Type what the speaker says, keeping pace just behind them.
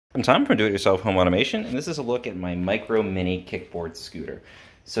Time for do-it-yourself home automation, and this is a look at my Micro Mini Kickboard scooter.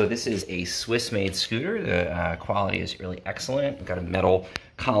 So this is a Swiss-made scooter. The quality is really excellent. We've got a metal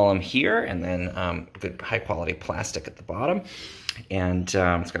column here, and then good high-quality plastic at the bottom. And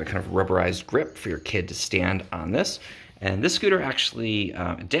it's got a kind of rubberized grip for your kid to stand on this. And this scooter actually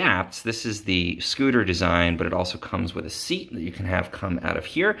adapts. This is the scooter design, but it also comes with a seat that you can have come out of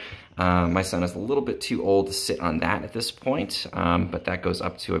here. My son is a little bit too old to sit on that at this point, but that goes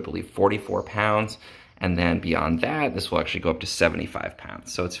up to, I believe, 44 pounds. And then beyond that, this will actually go up to 75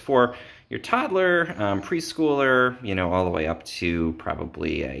 pounds. So it's for your toddler, preschooler, you know, all the way up to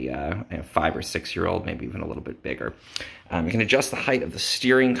probably a 5 or 6 year old, maybe even a little bit bigger. You can adjust the height of the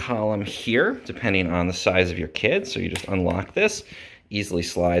steering column here, depending on the size of your kid. So you just unlock this, easily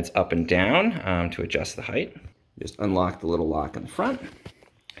slides up and down to adjust the height. Just unlock the little lock in the front.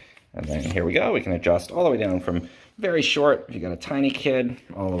 And then here we go. We can adjust all the way down from very short, if you got a tiny kid,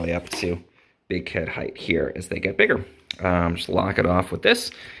 all the way up to big kid height here as they get bigger. Just lock it off with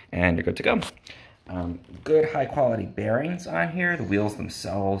this and you're good to go. Good high quality bearings on here. The wheels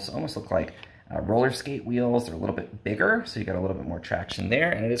themselves almost look like roller skate wheels. They're a little bit bigger, so you got a little bit more traction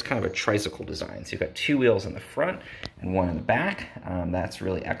there, and it is kind of a tricycle design. So you've got 2 wheels in the front and 1 in the back. That's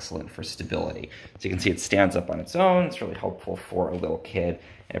really excellent for stability. So you can see it stands up on its own. It's really helpful for a little kid,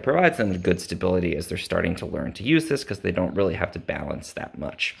 and it provides them good stability as they're starting to learn to use this because they don't really have to balance that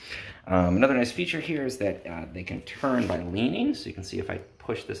much. Another nice feature here is that they can turn by leaning. So you can see if I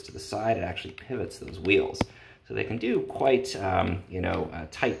push this to the side, it actually pivots those wheels. So they can do quite,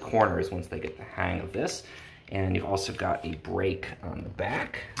 tight corners once they get the hang of this. And you've also got a brake on the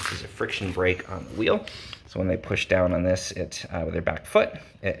back. This is a friction brake on the wheel. So when they push down on this, with their back foot,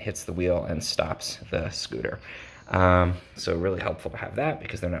 it hits the wheel and stops the scooter. So really helpful to have that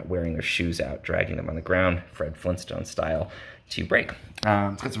because they're not wearing their shoes out, dragging them on the ground, Fred Flintstone style, to brake. It's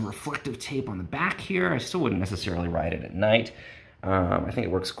got some reflective tape on the back here. I still wouldn't necessarily ride it at night. I think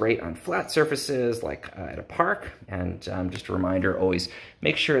it works great on flat surfaces like at a park. And just a reminder, always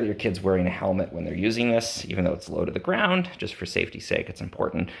make sure that your kid's wearing a helmet when they're using this, even though it's low to the ground. Just for safety's sake, it's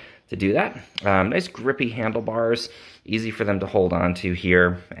important to do that. Nice grippy handlebars, easy for them to hold on to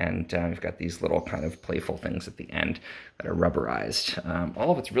here. And you've got these little kind of playful things at the end that are rubberized.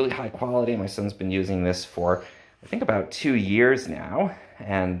 All of it's really high quality. My son's been using this for, I think, about 2 years now.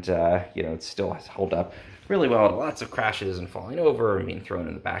 And, it still has held up really well to lots of crashes and falling over and being thrown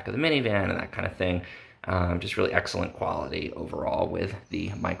in the back of the minivan and that kind of thing. Just really excellent quality overall with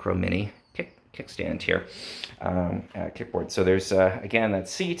the Micro Mini kickstand here, kickboard. So there's, again, that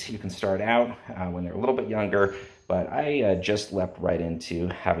seat. You can start out when they're a little bit younger, but I just leapt right into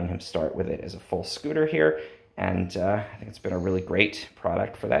having him start with it as a full scooter here. And I think it's been a really great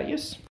product for that use.